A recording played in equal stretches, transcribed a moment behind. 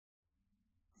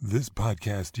This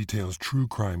podcast details true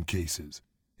crime cases.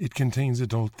 It contains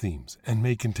adult themes and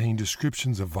may contain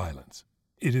descriptions of violence.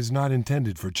 It is not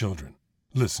intended for children.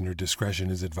 Listener discretion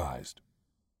is advised.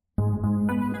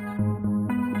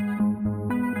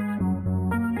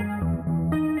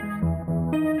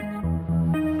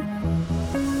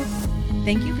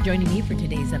 Thank you for joining me for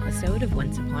today's episode of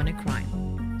Once Upon a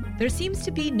Crime. There seems to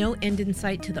be no end in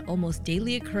sight to the almost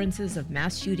daily occurrences of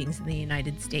mass shootings in the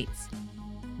United States.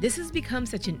 This has become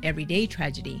such an everyday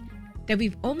tragedy that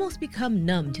we've almost become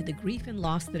numb to the grief and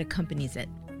loss that accompanies it.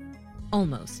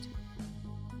 Almost.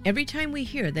 Every time we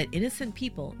hear that innocent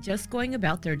people just going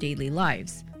about their daily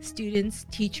lives, students,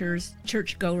 teachers,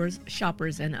 churchgoers,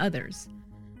 shoppers, and others,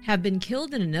 have been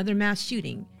killed in another mass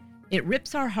shooting, it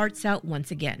rips our hearts out once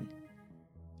again.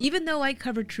 Even though I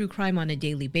cover true crime on a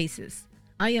daily basis,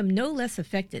 I am no less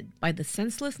affected by the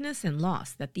senselessness and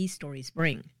loss that these stories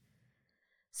bring.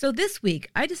 So this week,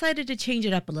 I decided to change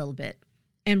it up a little bit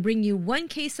and bring you one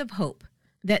case of hope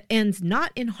that ends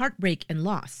not in heartbreak and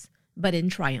loss, but in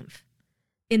triumph.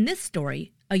 In this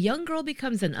story, a young girl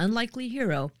becomes an unlikely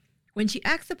hero when she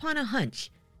acts upon a hunch,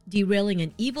 derailing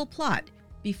an evil plot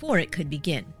before it could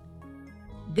begin.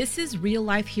 This is Real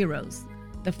Life Heroes,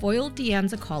 the foiled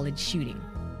DeAnza College shooting.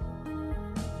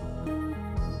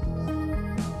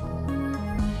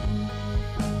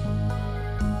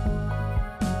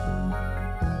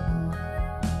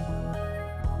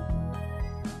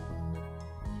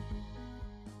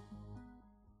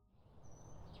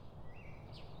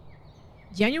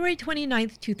 January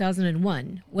 29,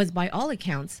 2001 was by all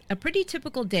accounts a pretty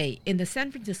typical day in the San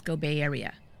Francisco Bay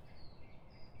Area.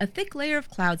 A thick layer of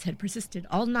clouds had persisted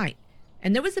all night,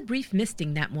 and there was a brief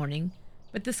misting that morning,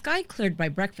 but the sky cleared by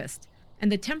breakfast,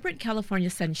 and the temperate California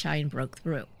sunshine broke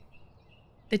through.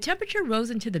 The temperature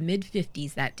rose into the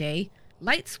mid-50s that day,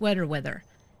 light sweater weather,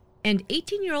 and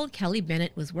 18-year-old Kelly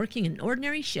Bennett was working an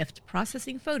ordinary shift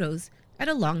processing photos at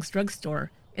a Long's drugstore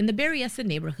in the Berryessa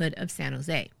neighborhood of San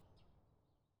Jose.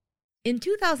 In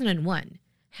 2001,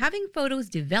 having photos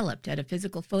developed at a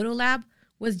physical photo lab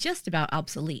was just about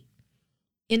obsolete.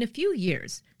 In a few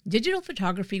years, digital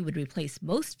photography would replace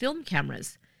most film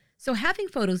cameras, so having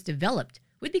photos developed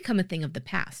would become a thing of the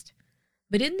past.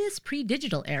 But in this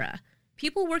pre-digital era,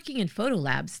 people working in photo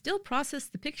labs still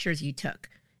processed the pictures you took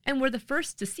and were the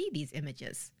first to see these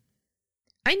images.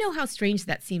 I know how strange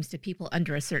that seems to people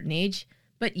under a certain age,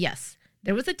 but yes,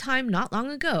 there was a time not long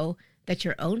ago that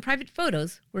your own private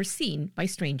photos were seen by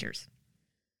strangers.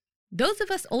 Those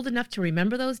of us old enough to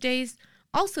remember those days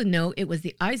also know it was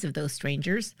the eyes of those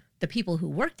strangers, the people who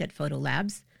worked at photo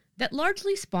labs, that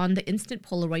largely spawned the instant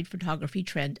Polaroid photography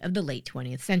trend of the late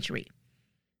 20th century.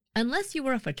 Unless you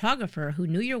were a photographer who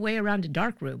knew your way around a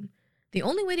darkroom, the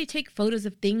only way to take photos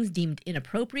of things deemed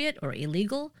inappropriate or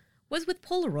illegal was with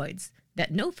Polaroids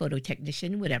that no photo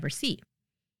technician would ever see.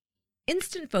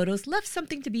 Instant photos left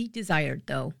something to be desired,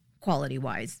 though,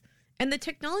 quality-wise, and the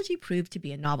technology proved to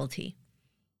be a novelty.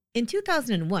 In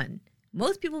 2001,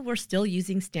 most people were still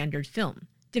using standard film,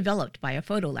 developed by a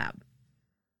photo lab.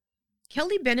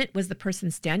 Kelly Bennett was the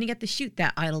person standing at the chute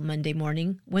that idle Monday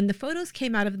morning when the photos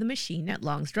came out of the machine at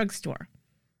Long's drugstore.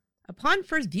 Upon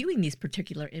first viewing these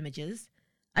particular images,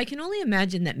 I can only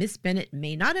imagine that Miss Bennett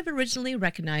may not have originally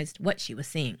recognized what she was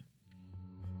seeing.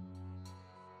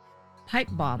 Pipe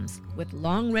bombs with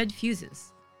long red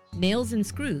fuses, nails and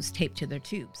screws taped to their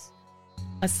tubes,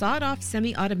 a sawed-off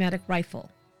semi-automatic rifle,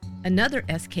 another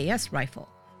SKS rifle,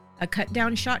 a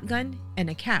cut-down shotgun, and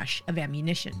a cache of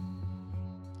ammunition.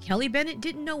 Kelly Bennett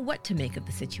didn't know what to make of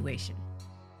the situation.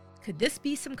 Could this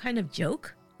be some kind of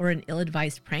joke or an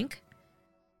ill-advised prank?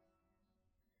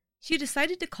 She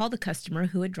decided to call the customer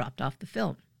who had dropped off the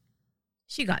film.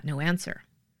 She got no answer.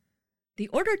 The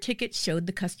order ticket showed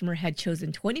the customer had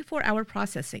chosen 24-hour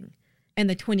processing, and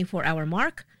the 24-hour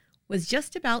mark was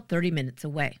just about 30 minutes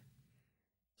away.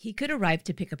 He could arrive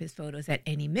to pick up his photos at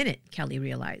any minute, Kelly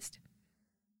realized.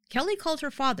 Kelly called her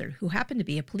father, who happened to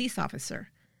be a police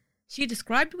officer. She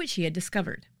described what she had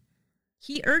discovered.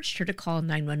 He urged her to call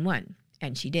 911,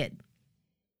 and she did.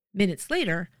 Minutes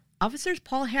later, Officers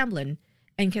Paul Hamblin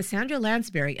and Cassandra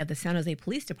Lansbury of the San Jose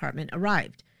Police Department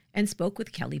arrived and spoke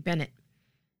with Kelly Bennett.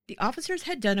 The officers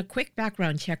had done a quick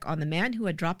background check on the man who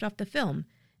had dropped off the film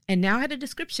and now had a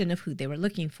description of who they were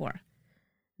looking for.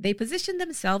 They positioned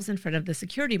themselves in front of the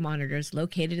security monitors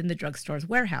located in the drugstore's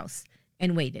warehouse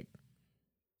and waited.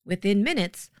 Within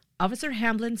minutes, Officer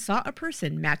Hamblin saw a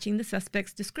person matching the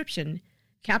suspect's description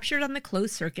captured on the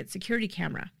closed-circuit security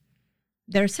camera.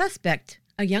 Their suspect,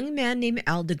 a young man named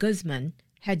Al de Guzman,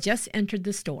 had just entered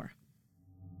the store.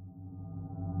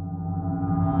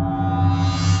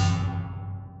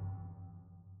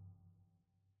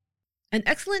 An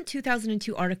excellent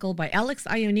 2002 article by Alex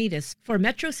Ioannidis for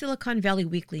Metro Silicon Valley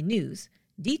Weekly News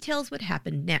details what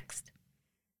happened next.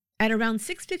 At around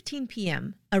 6:15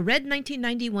 p.m., a red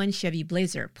 1991 Chevy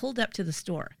Blazer pulled up to the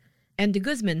store, and de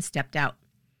Guzman stepped out.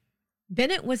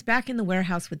 Bennett was back in the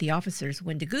warehouse with the officers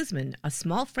when de Guzman, a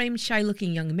small-framed,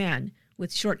 shy-looking young man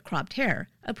with short cropped hair,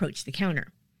 approached the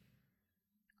counter.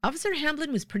 Officer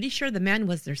Hamblin was pretty sure the man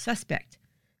was their suspect.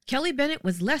 Kelly Bennett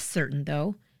was less certain,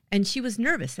 though, and she was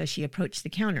nervous as she approached the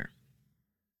counter.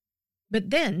 But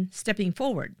then, stepping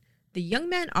forward, the young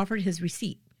man offered his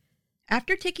receipt.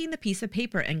 After taking the piece of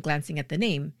paper and glancing at the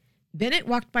name, Bennett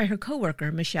walked by her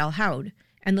coworker, Michelle Howd,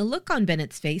 and the look on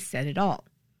Bennett's face said it all.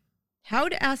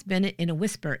 Howd asked Bennett in a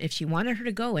whisper if she wanted her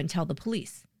to go and tell the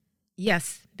police.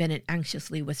 Yes, Bennett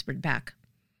anxiously whispered back.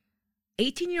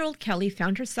 18-year-old Kelly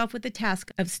found herself with the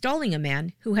task of stalling a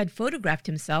man who had photographed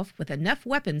himself with enough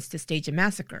weapons to stage a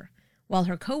massacre, while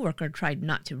her coworker tried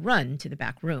not to run to the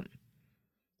back room.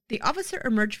 The officer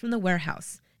emerged from the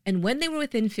warehouse, and when they were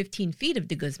within 15 feet of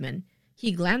de Guzman,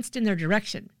 he glanced in their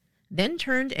direction, then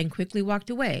turned and quickly walked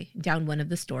away down one of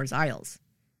the store's aisles.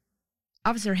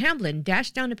 Officer Hamblin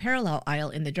dashed down a parallel aisle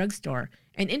in the drugstore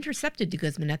and intercepted de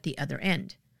Guzman at the other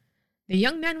end. The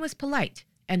young man was polite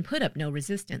and put up no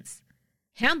resistance.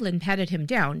 Hamblin patted him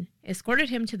down, escorted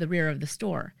him to the rear of the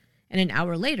store, and an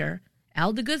hour later,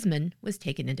 Al de Guzman was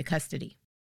taken into custody.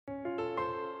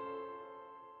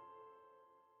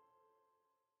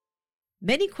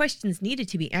 Many questions needed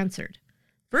to be answered.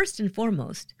 First and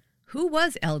foremost, who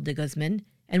was Al de Guzman,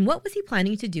 and what was he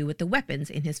planning to do with the weapons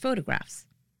in his photographs?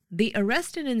 The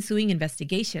arrest and ensuing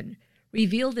investigation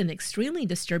revealed an extremely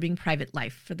disturbing private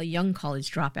life for the young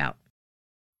college dropout.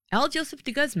 Al Joseph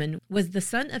de Guzman was the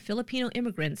son of Filipino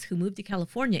immigrants who moved to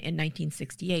California in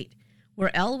 1968,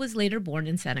 where Al was later born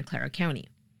in Santa Clara County.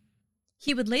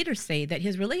 He would later say that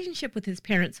his relationship with his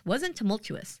parents wasn't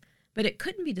tumultuous, but it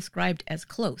couldn't be described as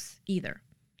close either.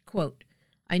 Quote,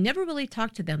 "I never really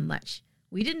talked to them much.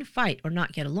 We didn't fight or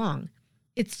not get along.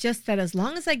 It's just that as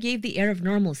long as I gave the air of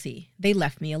normalcy, they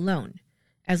left me alone.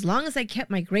 As long as I kept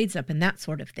my grades up and that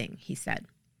sort of thing," he said.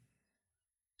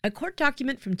 A court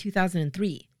document from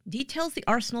 2003 details the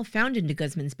arsenal found in de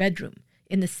Guzman's bedroom,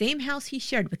 in the same house he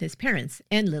shared with his parents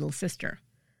and little sister.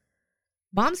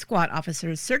 Bomb squad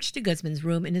officers searched de Guzman's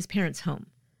room in his parents' home.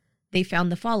 They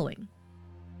found the following: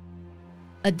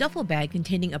 a duffel bag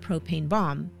containing a propane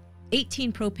bomb,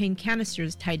 18 propane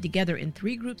canisters tied together in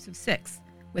 3 groups of 6,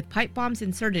 with pipe bombs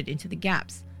inserted into the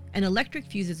gaps, and electric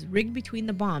fuses rigged between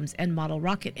the bombs and model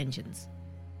rocket engines.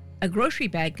 A grocery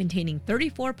bag containing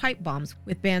 34 pipe bombs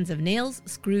with bands of nails,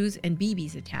 screws, and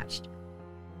BBs attached.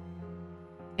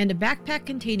 And a backpack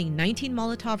containing 19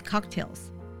 Molotov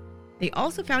cocktails. They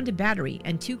also found a battery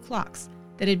and 2 clocks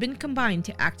that had been combined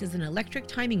to act as an electric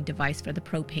timing device for the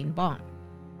propane bomb.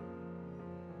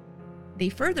 They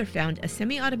further found a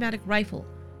semi-automatic rifle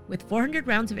with 400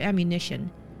 rounds of ammunition,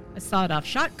 a sawed-off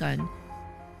shotgun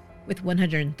with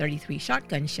 133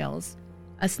 shotgun shells,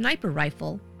 a sniper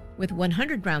rifle with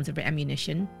 100 rounds of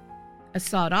ammunition, a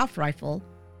sawed-off rifle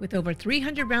with over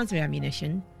 300 rounds of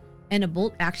ammunition, and a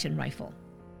bolt-action rifle.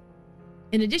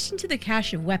 In addition to the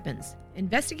cache of weapons,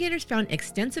 investigators found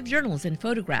extensive journals and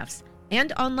photographs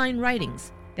and online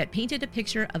writings that painted a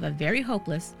picture of a very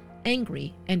hopeless,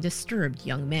 angry, and disturbed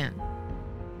young man.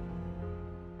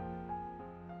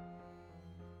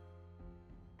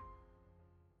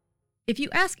 If you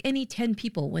ask any 10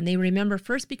 people when they remember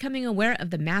first becoming aware of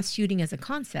the mass shooting as a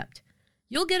concept,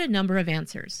 you'll get a number of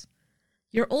answers.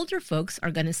 Your older folks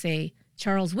are going to say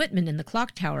Charles Whitman in the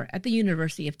clock tower at the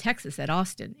University of Texas at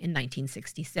Austin in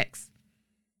 1966.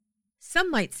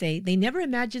 Some might say they never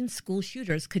imagined school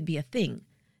shooters could be a thing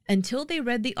until they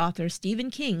read the author Stephen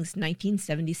King's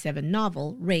 1977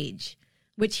 novel, Rage,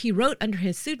 which he wrote under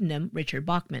his pseudonym Richard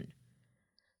Bachman.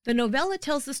 The novella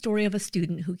tells the story of a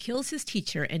student who kills his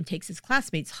teacher and takes his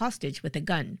classmates hostage with a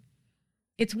gun.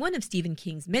 It's one of Stephen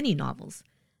King's many novels,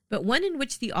 but one in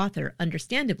which the author,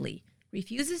 understandably,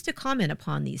 refuses to comment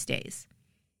upon these days.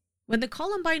 When the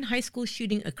Columbine High School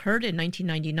shooting occurred in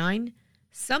 1999,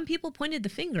 some people pointed the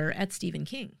finger at Stephen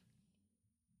King.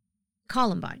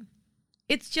 Columbine.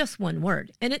 It's just one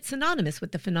word, and it's synonymous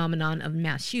with the phenomenon of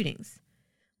mass shootings.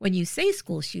 When you say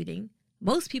school shooting,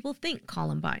 most people think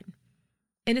Columbine.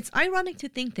 And it's ironic to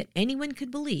think that anyone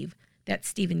could believe that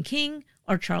Stephen King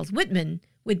or Charles Whitman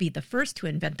would be the first to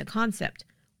invent the concept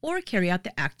or carry out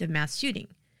the act of mass shooting,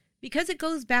 because it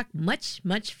goes back much,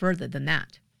 much further than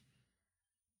that.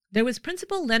 There was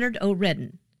Principal Leonard O.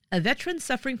 Redden, a veteran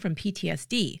suffering from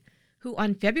PTSD, who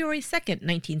on February 2,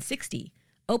 1960,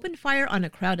 opened fire on a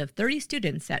crowd of 30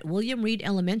 students at William Reed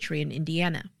Elementary in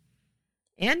Indiana.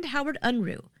 and Howard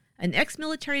Unruh, an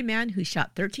ex-military man who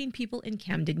shot 13 people in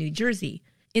Camden, New Jersey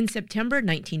in September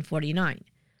 1949,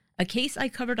 a case I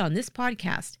covered on this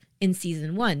podcast in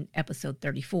Season 1, Episode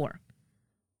 34.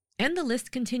 And the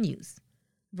list continues.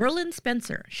 Verlin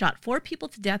Spencer shot 4 people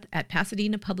to death at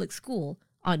Pasadena Public School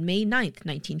on May 9,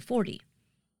 1940.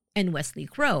 And Wesley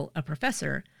Crowe, a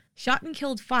professor, shot and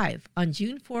killed 5 on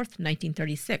June 4,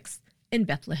 1936, in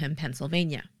Bethlehem,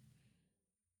 Pennsylvania.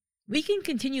 We can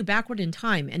continue backward in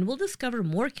time and we'll discover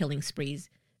more killing sprees,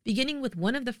 beginning with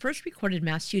one of the first recorded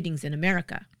mass shootings in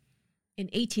America. In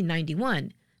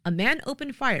 1891, a man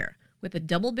opened fire with a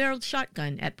double-barreled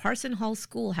shotgun at Parson Hall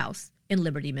Schoolhouse in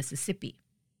Liberty, Mississippi.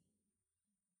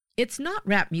 It's not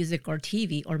rap music or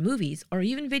TV or movies or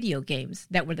even video games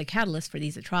that were the catalyst for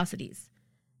these atrocities.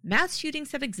 Mass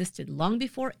shootings have existed long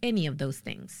before any of those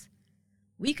things.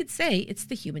 We could say it's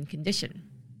the human condition.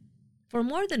 For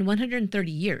more than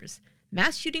 130 years,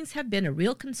 mass shootings have been a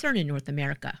real concern in North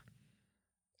America.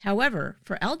 However,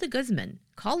 for Al de Guzman,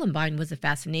 Columbine was a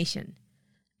fascination.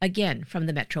 Again, from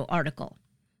the Metro article.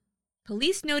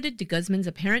 Police noted de Guzman's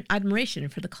apparent admiration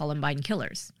for the Columbine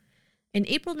killers. In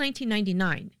April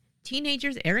 1999,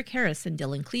 teenagers Eric Harris and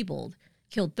Dylan Klebold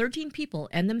killed 13 people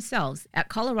and themselves at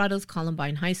Colorado's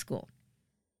Columbine High School.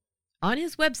 On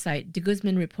his website, de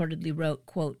Guzman reportedly wrote,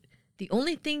 quote, "The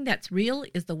only thing that's real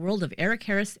is the world of Eric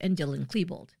Harris and Dylan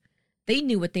Klebold. They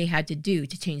knew what they had to do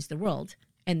to change the world,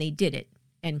 and they did it,"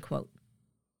 end quote.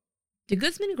 De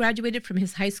Guzman graduated from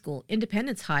his high school,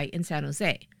 Independence High in San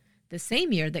Jose, the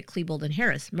same year that Klebold and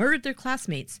Harris murdered their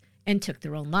classmates and took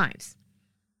their own lives.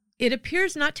 It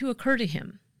appears not to occur to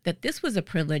him that this was a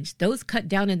privilege those cut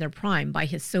down in their prime by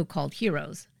his so-called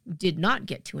heroes did not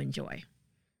get to enjoy.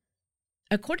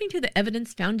 According to the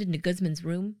evidence found in de Guzman's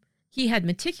room, he had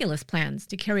meticulous plans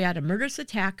to carry out a murderous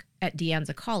attack at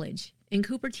DeAnza College in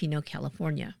Cupertino,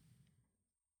 California.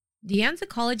 DeAnza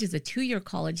College is a 2-year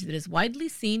college that is widely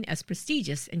seen as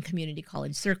prestigious in community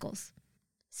college circles.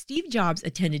 Steve Jobs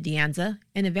attended DeAnza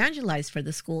and evangelized for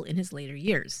the school in his later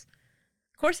years.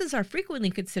 Courses are frequently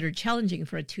considered challenging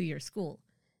for a 2-year school,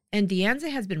 and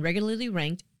DeAnza has been regularly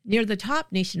ranked near the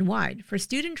top nationwide for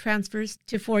student transfers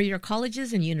to 4-year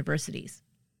colleges and universities.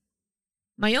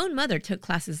 My own mother took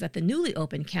classes at the newly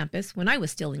opened campus when I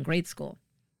was still in grade school.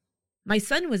 My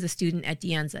son was a student at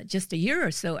DeAnza just a year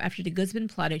or so after de Guzman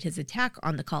plotted his attack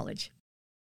on the college.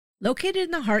 Located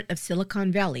in the heart of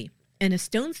Silicon Valley and a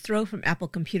stone's throw from Apple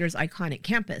Computer's iconic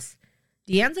campus,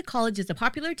 DeAnza College is a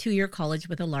popular 2-year college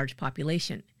with a large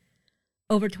population.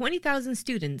 Over 20,000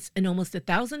 students and almost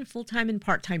 1,000 full-time and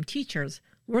part-time teachers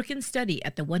work and study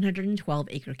at the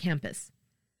 112-acre campus.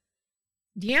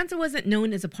 DeAnza wasn't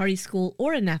known as a party school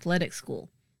or an athletic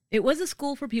school. It was a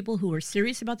school for people who were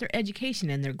serious about their education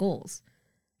and their goals.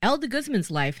 Al de Guzman's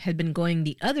life had been going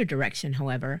the other direction,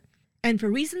 however, and for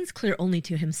reasons clear only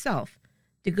to himself,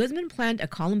 de Guzman planned a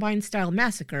Columbine-style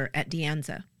massacre at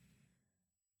DeAnza.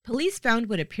 Police found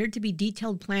what appeared to be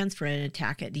detailed plans for an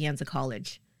attack at DeAnza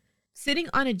College. Sitting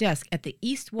on a desk at the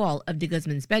east wall of de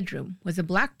Guzman's bedroom was a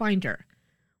black binder,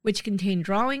 which contained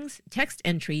drawings, text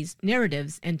entries,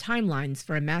 narratives, and timelines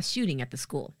for a mass shooting at the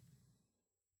school.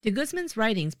 De Guzman's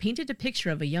writings painted a picture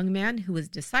of a young man who was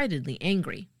decidedly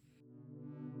angry.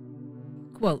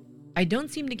 Quote, "I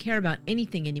don't seem to care about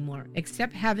anything anymore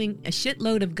except having a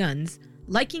shitload of guns,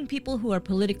 liking people who are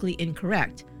politically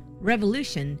incorrect,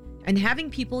 revolution, and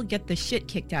having people get the shit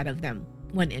kicked out of them,"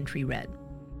 one entry read.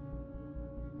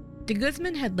 De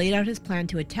Guzman had laid out his plan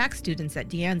to attack students at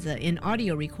DeAnza in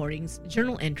audio recordings,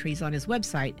 journal entries on his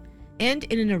website, and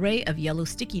in an array of yellow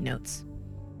sticky notes.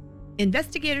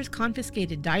 Investigators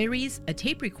confiscated diaries, a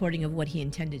tape recording of what he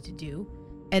intended to do,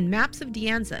 and maps of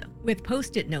DeAnza with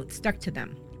post-it notes stuck to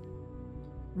them.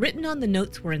 Written on the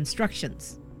notes were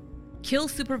instructions: kill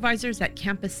supervisors at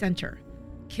campus center,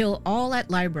 kill all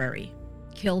at library,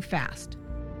 kill fast.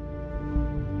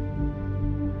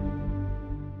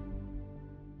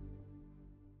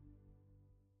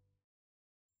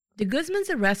 De Guzman's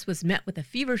arrest was met with a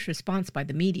feverish response by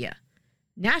the media.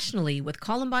 Nationally, with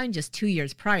Columbine just 2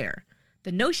 years prior,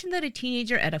 the notion that a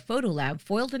teenager at a photo lab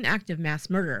foiled an act of mass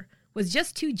murder was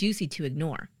just too juicy to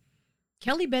ignore.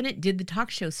 Kelly Bennett did the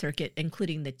talk show circuit,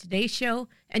 including The Today Show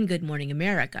and Good Morning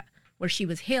America, where she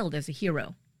was hailed as a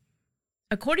hero.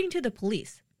 According to the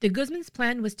police, de Guzman's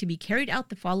plan was to be carried out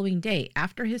the following day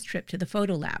after his trip to the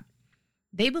photo lab.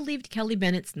 They believed Kelly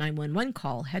Bennett's 911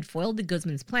 call had foiled de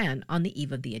Guzman's plan on the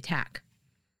eve of the attack.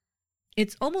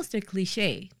 It's almost a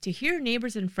cliché to hear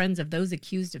neighbors and friends of those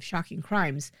accused of shocking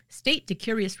crimes state to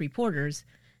curious reporters,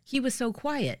 "He was so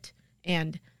quiet,"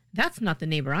 and "That's not the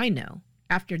neighbor I know,"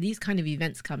 after these kind of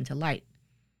events come to light.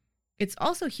 It's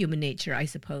also human nature, I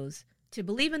suppose, to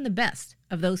believe in the best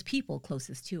of those people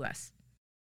closest to us.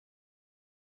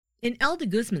 In Al de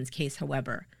Guzman's case,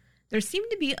 however, there seemed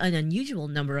to be an unusual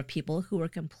number of people who were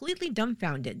completely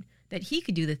dumbfounded that he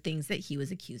could do the things that he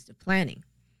was accused of planning.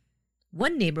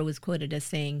 One neighbor was quoted as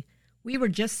saying, "We were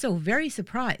just so very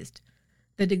surprised.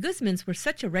 The de Guzmans were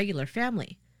such a regular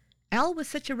family. Al was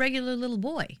such a regular little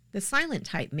boy, the silent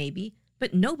type maybe,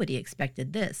 but nobody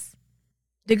expected this."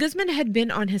 De Guzman had been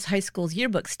on his high school's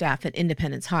yearbook staff at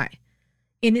Independence High.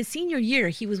 In his senior year,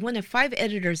 he was one of 5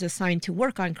 editors assigned to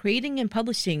work on creating and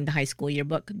publishing the high school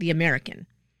yearbook, The American.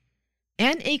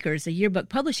 Ann Akers, a yearbook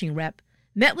publishing rep,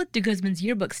 met with de Guzman's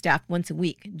yearbook staff once a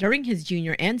week during his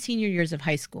junior and senior years of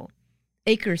high school.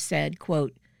 Akers said,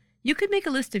 quote, "You could make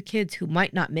a list of kids who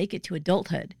might not make it to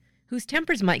adulthood, whose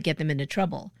tempers might get them into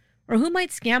trouble, or who might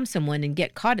scam someone and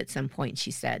get caught at some point," she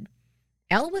said.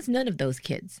 Al was none of those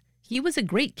kids. He was a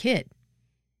great kid.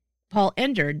 Paul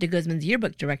Ender, de Guzman's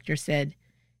yearbook director, said,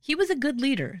 "He was a good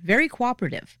leader, very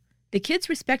cooperative. The kids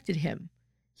respected him.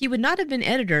 He would not have been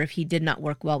editor if he did not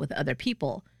work well with other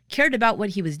people, cared about what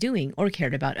he was doing, or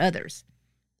cared about others.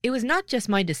 It was not just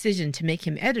my decision to make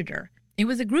him editor. It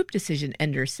was a group decision,"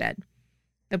 Ender said.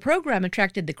 The program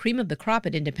attracted the cream of the crop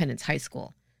at Independence High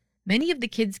School. Many of the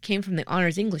kids came from the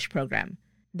Honors English program.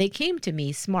 They came to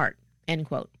me smart, end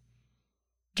quote.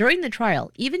 During the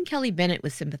trial, even Kelly Bennett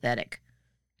was sympathetic.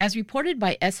 As reported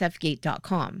by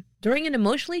sfgate.com, during an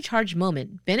emotionally charged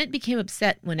moment, Bennett became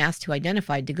upset when asked to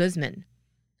identify de Guzman.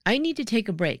 "I need to take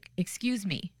a break. Excuse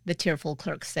me," the tearful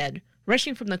clerk said,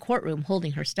 rushing from the courtroom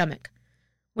holding her stomach.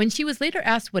 When she was later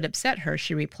asked what upset her,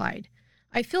 she replied,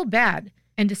 "I feel bad,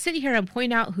 and to sit here and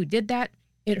point out who did that,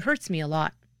 it hurts me a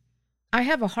lot. I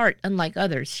have a heart unlike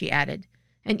others," she added,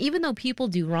 "and even though people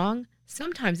do wrong,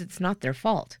 sometimes it's not their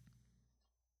fault."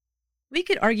 We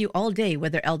could argue all day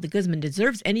whether Al de Guzman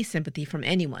deserves any sympathy from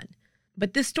anyone,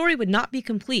 but this story would not be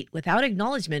complete without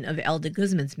acknowledgement of Al de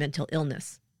Guzman's mental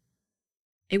illness.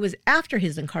 It was after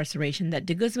his incarceration that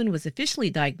de Guzman was officially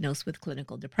diagnosed with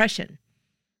clinical depression,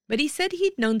 but he said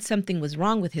he'd known something was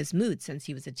wrong with his mood since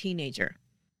he was a teenager.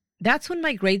 "That's when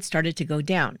my grades started to go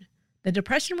down. The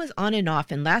depression was on and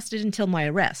off and lasted until my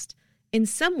arrest. In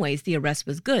some ways, the arrest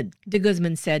was good," de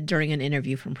Guzman said during an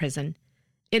interview from prison.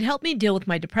 "It helped me deal with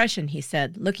my depression," he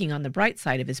said, looking on the bright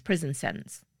side of his prison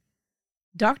sentence.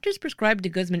 Doctors prescribed de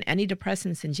Guzman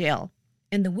antidepressants in jail,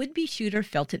 and the would-be shooter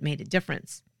felt it made a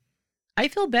difference. "I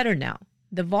feel better now.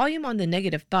 The volume on the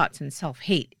negative thoughts and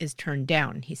self-hate is turned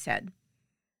down," he said.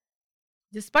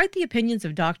 Despite the opinions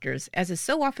of doctors, as is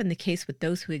so often the case with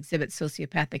those who exhibit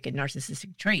sociopathic and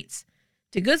narcissistic traits,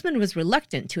 de Guzman was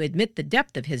reluctant to admit the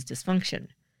depth of his dysfunction.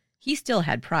 He still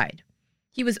had pride.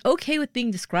 He was okay with being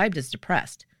described as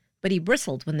depressed, but he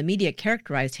bristled when the media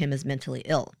characterized him as mentally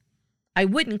ill. "I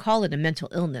wouldn't call it a mental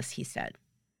illness," he said.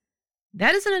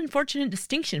 That is an unfortunate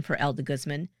distinction for Al de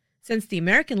Guzman, since the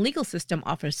American legal system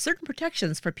offers certain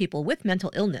protections for people with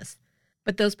mental illness,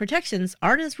 but those protections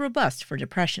aren't as robust for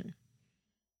depression.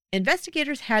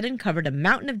 Investigators had uncovered a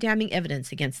mountain of damning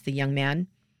evidence against the young man,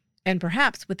 and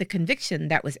perhaps with the conviction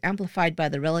that was amplified by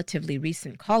the relatively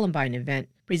recent Columbine event,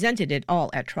 presented it all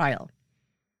at trial.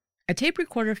 A tape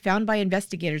recorder found by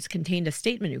investigators contained a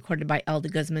statement recorded by Al de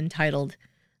Guzman titled,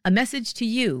 "A Message to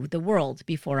You, the World,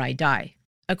 Before I Die."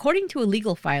 According to a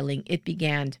legal filing, it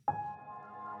began,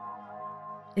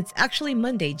 "It's actually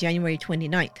Monday, January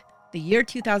 29th, the year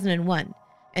 2001,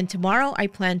 and tomorrow I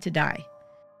plan to die.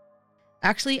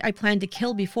 Actually, I plan to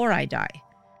kill before I die.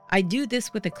 I do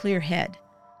this with a clear head.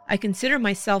 I consider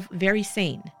myself very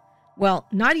sane. Well,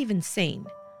 not even sane.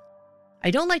 I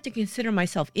don't like to consider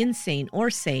myself insane or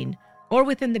sane, or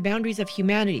within the boundaries of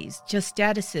humanities, just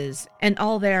statuses, and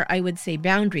all their, I would say,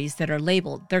 boundaries that are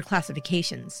labeled, their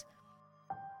classifications.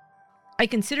 I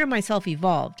consider myself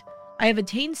evolved. I have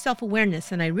attained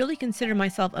self-awareness, and I really consider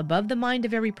myself above the mind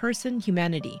of every person,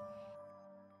 humanity.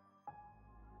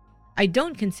 I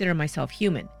don't consider myself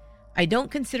human. I don't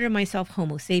consider myself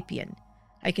Homo sapien.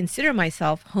 I consider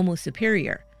myself Homo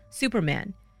superior,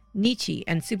 Superman, Nietzsche,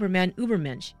 and Superman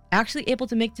Übermensch, actually able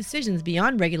to make decisions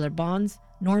beyond regular bonds,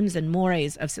 norms, and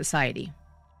mores of society."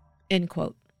 End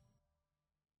quote.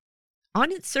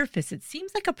 On its surface, it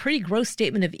seems like a pretty gross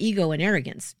statement of ego and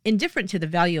arrogance, indifferent to the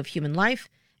value of human life,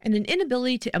 and an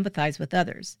inability to empathize with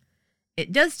others.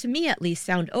 It does, to me at least,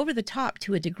 sound over the top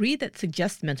to a degree that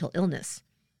suggests mental illness.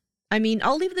 I mean,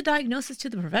 I'll leave the diagnosis to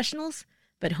the professionals,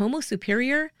 but Homo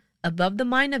superior, above the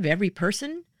mind of every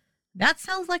person? That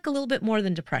sounds like a little bit more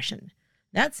than depression.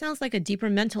 That sounds like a deeper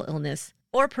mental illness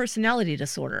or personality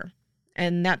disorder.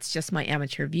 And that's just my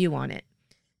amateur view on it.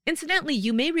 Incidentally,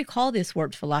 you may recall this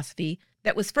warped philosophy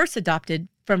that was first adopted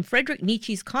from Friedrich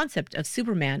Nietzsche's concept of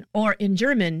Superman, or in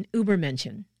German,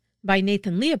 Übermenschen, by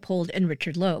Nathan Leopold and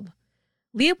Richard Loeb.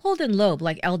 Leopold and Loeb,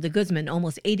 like Al de Guzman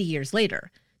almost 80 years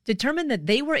later, determined that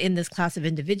they were in this class of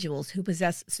individuals who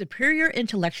possess superior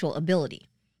intellectual ability,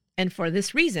 and for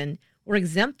this reason were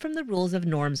exempt from the rules of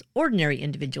norms ordinary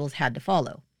individuals had to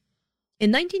follow.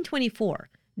 In 1924,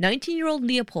 19-year-old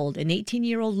Leopold and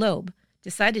 18-year-old Loeb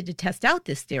decided to test out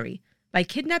this theory by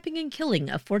kidnapping and killing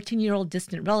a 14-year-old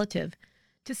distant relative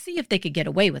to see if they could get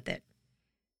away with it.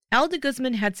 Al de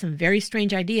Guzman had some very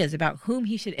strange ideas about whom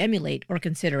he should emulate or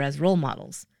consider as role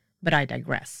models, but I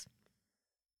digress.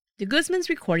 De Guzman's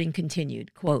recording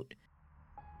continued, quote,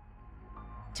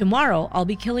 "Tomorrow I'll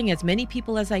be killing as many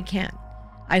people as I can.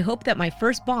 I hope that my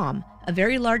first bomb, a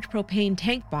very large propane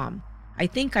tank bomb, I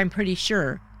think I'm pretty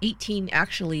sure 18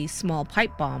 actually small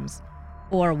pipe bombs,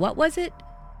 or what was it?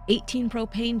 18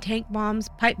 propane tank bombs,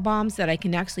 pipe bombs that I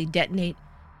can actually detonate,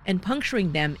 and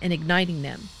puncturing them and igniting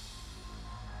them.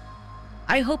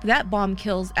 I hope that bomb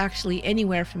kills actually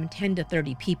anywhere from 10 to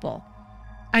 30 people.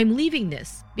 I'm leaving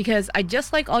this because I'd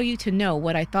just like all you to know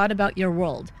what I thought about your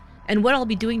world and what I'll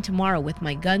be doing tomorrow with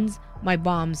my guns, my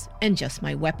bombs, and just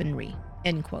my weaponry."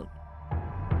 End quote.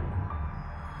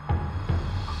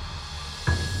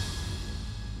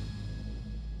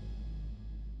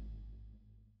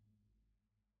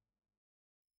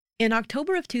 In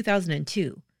October of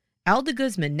 2002, Al de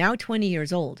Guzman, now 20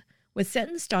 years old, was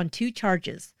sentenced on 2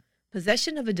 charges: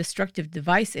 possession of a destructive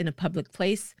device in a public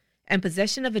place and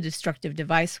possession of a destructive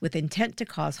device with intent to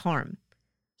cause harm.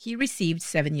 He received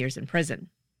 7 years in prison.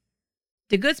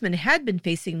 De Guzman had been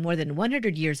facing more than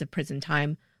 100 years of prison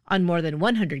time on more than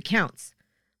 100 counts,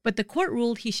 but the court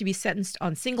ruled he should be sentenced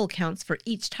on single counts for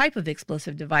each type of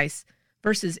explosive device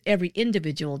versus every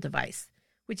individual device,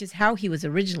 which is how he was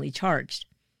originally charged.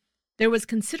 There was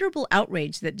considerable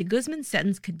outrage that de Guzman's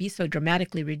sentence could be so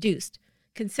dramatically reduced,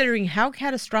 considering how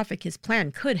catastrophic his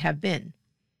plan could have been.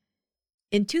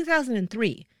 In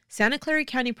 2003, Santa Clara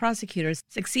County prosecutors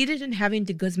succeeded in having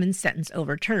de Guzman's sentence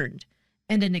overturned,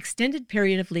 and an extended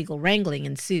period of legal wrangling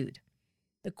ensued.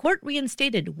 The court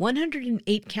reinstated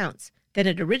 108 counts that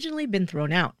had originally been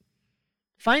thrown out.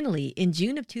 Finally, in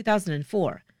June of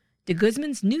 2004, de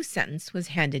Guzman's new sentence was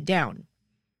handed down: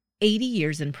 80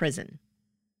 years in prison.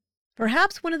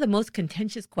 Perhaps one of the most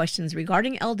contentious questions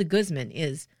regarding Al de Guzman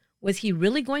is, was he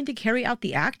really going to carry out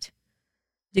the act?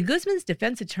 De Guzman's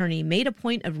defense attorney made a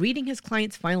point of reading his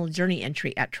client's final journal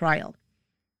entry at trial.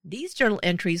 These journal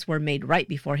entries were made right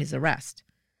before his arrest.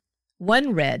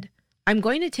 One read, "I'm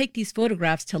going to take these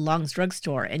photographs to Long's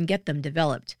drugstore and get them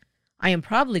developed. I am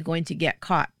probably going to get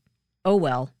caught. Oh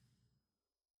well."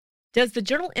 Does the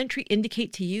journal entry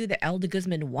indicate to you that Al de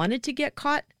Guzman wanted to get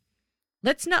caught?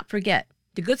 Let's not forget,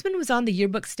 de Guzman was on the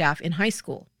yearbook staff in high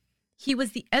school. He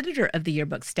was the editor of the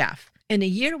yearbook staff in a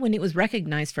year when it was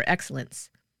recognized for excellence.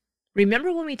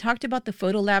 Remember when we talked about the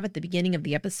photo lab at the beginning of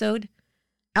the episode?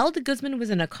 Al de Guzman was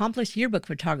an accomplished yearbook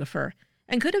photographer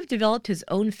and could have developed his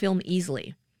own film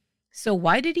easily. So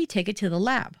why did he take it to the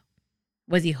lab?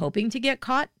 Was he hoping to get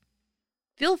caught?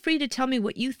 Feel free to tell me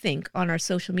what you think on our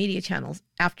social media channels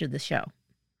after the show.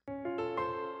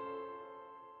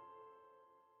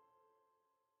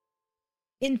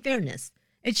 In fairness,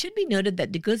 it should be noted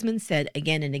that de Guzman said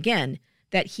again and again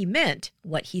that he meant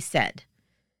what he said.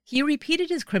 He repeated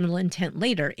his criminal intent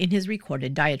later in his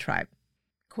recorded diatribe.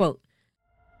 Quote,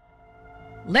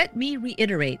 "Let me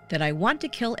reiterate that I want to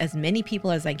kill as many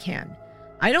people as I can.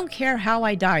 I don't care how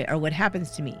I die or what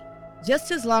happens to me,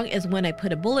 just as long as when I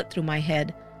put a bullet through my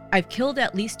head, I've killed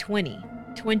at least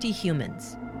 20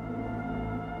 humans."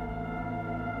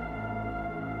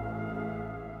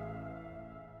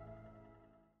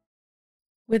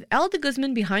 With Al de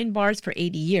Guzman behind bars for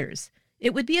 80 years,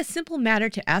 it would be a simple matter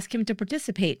to ask him to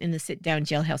participate in the sit-down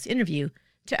jailhouse interview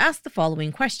to ask the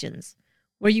following questions.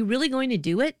 Were you really going to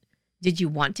do it? Did you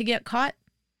want to get caught?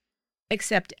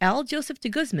 Except Al Joseph de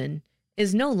Guzman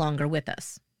is no longer with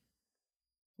us.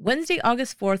 Wednesday,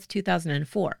 August 4th,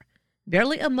 2004,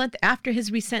 barely a month after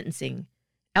his resentencing,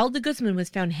 Al de Guzman was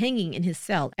found hanging in his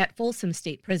cell at Folsom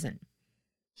State Prison.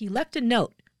 He left a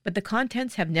note, but the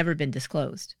contents have never been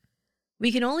disclosed.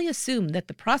 We can only assume that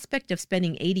the prospect of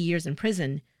spending 80 years in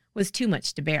prison was too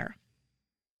much to bear.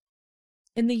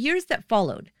 In the years that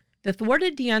followed, the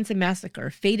thwarted DeAnza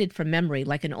massacre faded from memory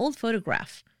like an old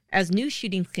photograph as new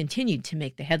shootings continued to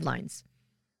make the headlines.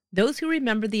 Those who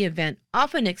remember the event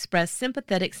often express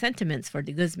sympathetic sentiments for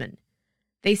de Guzman.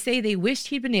 They say they wished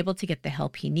he'd been able to get the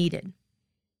help he needed.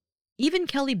 Even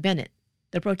Kelly Bennett,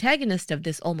 the protagonist of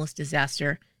this almost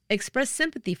disaster, expressed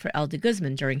sympathy for Al de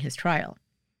Guzman during his trial.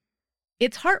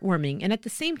 It's heartwarming and at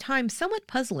the same time somewhat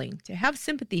puzzling to have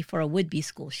sympathy for a would-be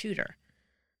school shooter.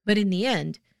 But in the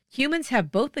end, humans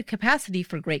have both the capacity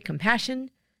for great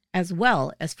compassion as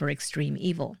well as for extreme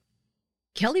evil.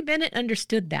 Kelly Bennett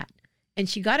understood that, and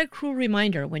she got a cruel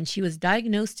reminder when she was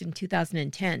diagnosed in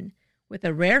 2010 with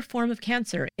a rare form of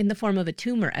cancer in the form of a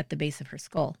tumor at the base of her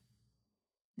skull.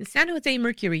 The San Jose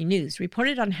Mercury News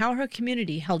reported on how her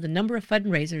community held a number of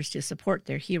fundraisers to support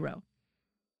their hero.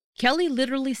 Kelly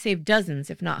literally saved dozens,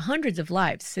 if not hundreds of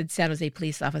lives, said San Jose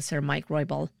police officer Mike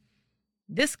Roybal.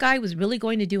 This guy was really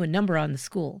going to do a number on the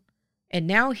school, and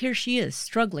now here she is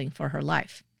struggling for her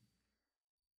life.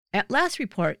 At last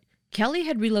report, Kelly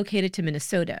had relocated to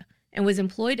Minnesota and was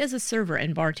employed as a server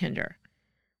and bartender.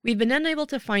 We've been unable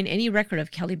to find any record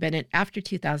of Kelly Bennett after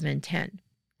 2010.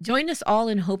 Join us all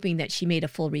in hoping that she made a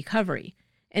full recovery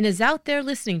and is out there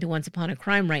listening to Once Upon a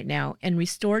Crime right now and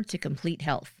restored to complete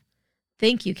health.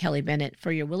 Thank you, Kelly Bennett,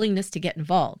 for your willingness to get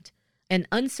involved, an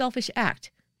unselfish act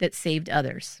that saved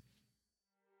others.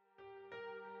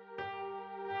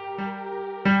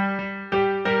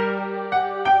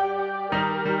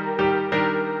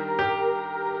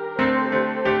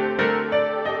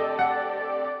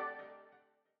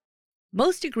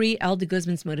 Most agree Al de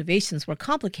Guzman's motivations were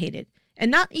complicated and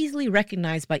not easily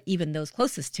recognized by even those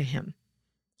closest to him.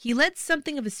 He led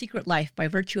something of a secret life by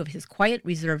virtue of his quiet,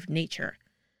 reserved nature.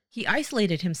 He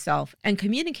isolated himself and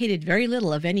communicated very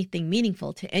little of anything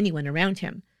meaningful to anyone around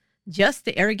him, just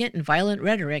the arrogant and violent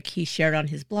rhetoric he shared on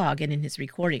his blog and in his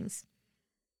recordings.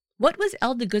 What was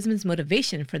Al de Guzman's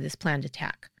motivation for this planned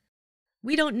attack?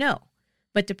 We don't know,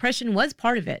 but depression was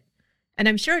part of it, and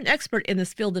I'm sure an expert in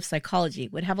this field of psychology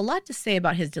would have a lot to say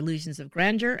about his delusions of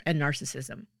grandeur and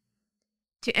narcissism.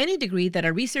 To any degree that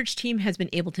our research team has been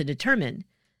able to determine,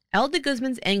 Al de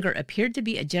Guzman's anger appeared to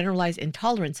be a generalized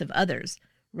intolerance of others,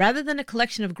 rather than a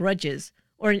collection of grudges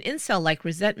or an incel-like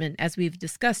resentment as we've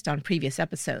discussed on previous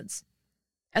episodes.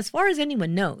 As far as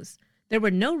anyone knows, there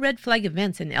were no red flag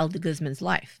events in Al de Guzman's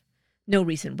life. No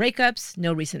recent breakups,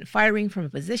 no recent firing from a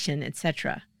position,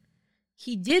 etc.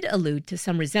 He did allude to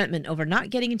some resentment over not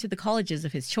getting into the colleges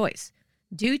of his choice,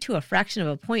 due to a fraction of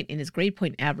a point in his grade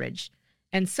point average,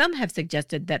 and some have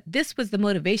suggested that this was the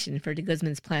motivation for de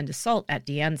Guzman's planned assault at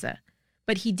DeAnza,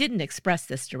 but he didn't express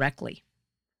this directly.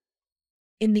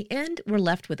 In the end, we're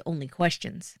left with only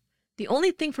questions. The only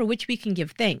thing for which we can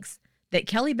give thanks, that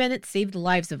Kelly Bennett saved the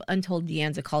lives of untold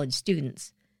DeAnza College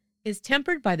students, is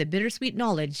tempered by the bittersweet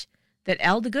knowledge that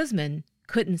Al de Guzman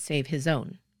couldn't save his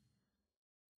own.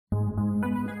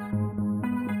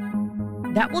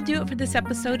 That will do it for this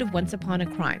episode of Once Upon a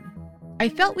Crime. I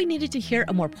felt we needed to hear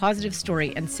a more positive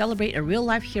story and celebrate a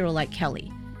real-life hero like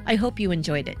Kelly. I hope you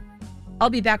enjoyed it.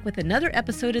 I'll be back with another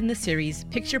episode in the series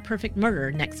Picture Perfect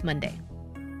Murder next Monday.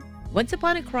 Once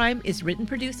Upon a Crime is written,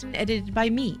 produced, and edited by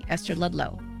me, Esther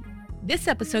Ludlow. This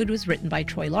episode was written by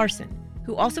Troy Larson,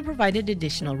 who also provided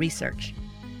additional research.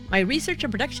 My research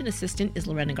and production assistant is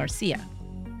Lorena Garcia.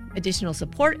 Additional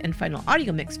support and final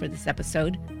audio mix for this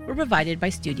episode were provided by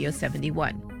Studio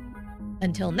 71.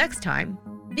 Until next time,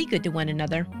 be good to one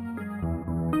another.